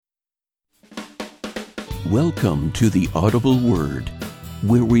Welcome to the Audible Word,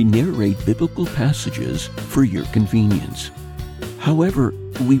 where we narrate biblical passages for your convenience. However,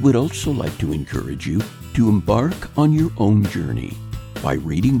 we would also like to encourage you to embark on your own journey by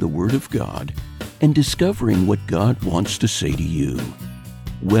reading the Word of God and discovering what God wants to say to you.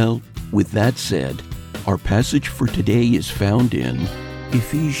 Well, with that said, our passage for today is found in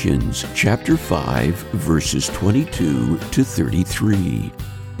Ephesians chapter 5, verses 22 to 33.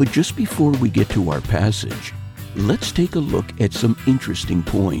 But just before we get to our passage, let's take a look at some interesting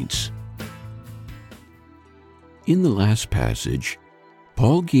points. In the last passage,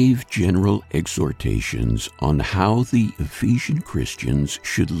 Paul gave general exhortations on how the Ephesian Christians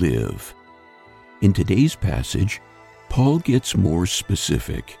should live. In today's passage, Paul gets more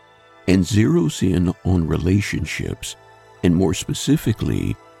specific and zeroes in on relationships, and more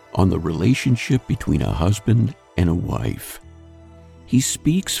specifically on the relationship between a husband and a wife. He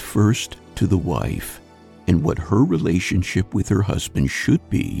speaks first to the wife and what her relationship with her husband should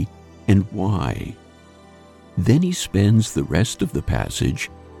be and why. Then he spends the rest of the passage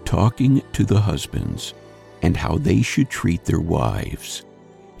talking to the husbands and how they should treat their wives.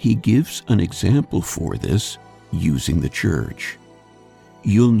 He gives an example for this using the church.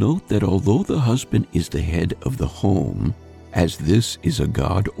 You'll note that although the husband is the head of the home, as this is a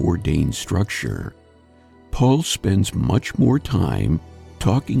God-ordained structure, Paul spends much more time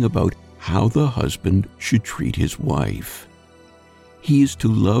talking about how the husband should treat his wife. He is to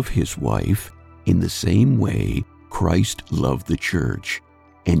love his wife in the same way Christ loved the church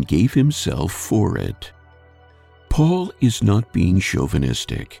and gave himself for it. Paul is not being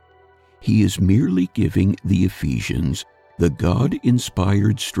chauvinistic. He is merely giving the Ephesians the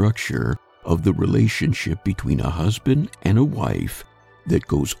God-inspired structure of the relationship between a husband and a wife that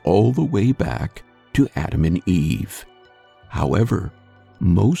goes all the way back to Adam and Eve. However,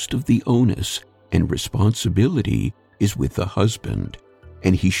 most of the onus and responsibility is with the husband,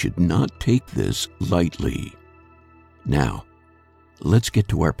 and he should not take this lightly. Now, let's get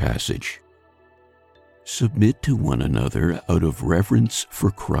to our passage. Submit to one another out of reverence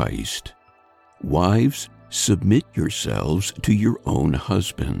for Christ. Wives, submit yourselves to your own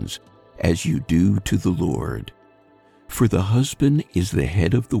husbands, as you do to the Lord. For the husband is the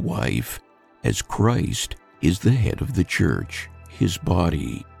head of the wife, as Christ is the head of the church, his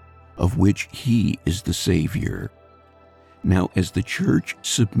body, of which he is the Savior. Now, as the church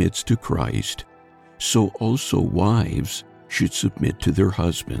submits to Christ, so also wives should submit to their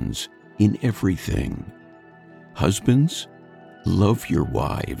husbands in everything. Husbands, love your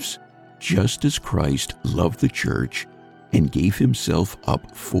wives, just as Christ loved the church and gave himself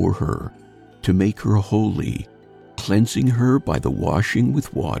up for her, to make her holy, cleansing her by the washing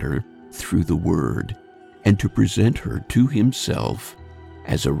with water through the word, and to present her to himself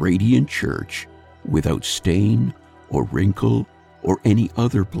as a radiant church, without stain or wrinkle or any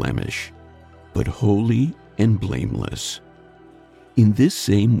other blemish, but holy and blameless. In this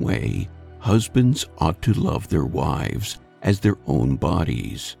same way, husbands ought to love their wives as their own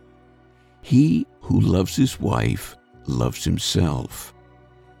bodies. He who loves his wife loves himself.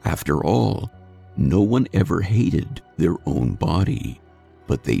 After all, no one ever hated their own body,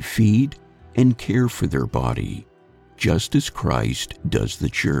 but they feed and care for their body, just as Christ does the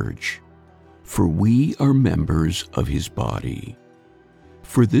church. For we are members of his body.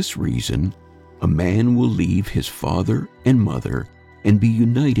 For this reason, a man will leave his father and mother and be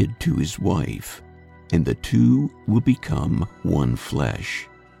united to his wife, and the two will become one flesh.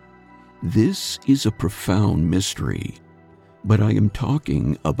 This is a profound mystery, but I am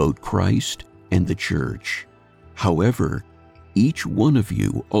talking about Christ and the church. However, each one of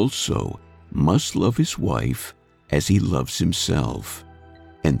you also must love his wife as he loves himself,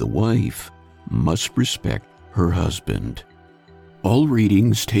 and the wife must respect her husband. All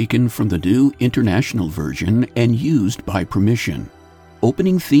readings taken from the New International Version and used by permission.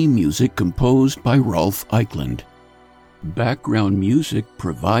 Opening theme music composed by Rolf Eichland. Background music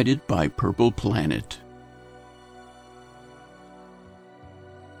provided by Purple Planet.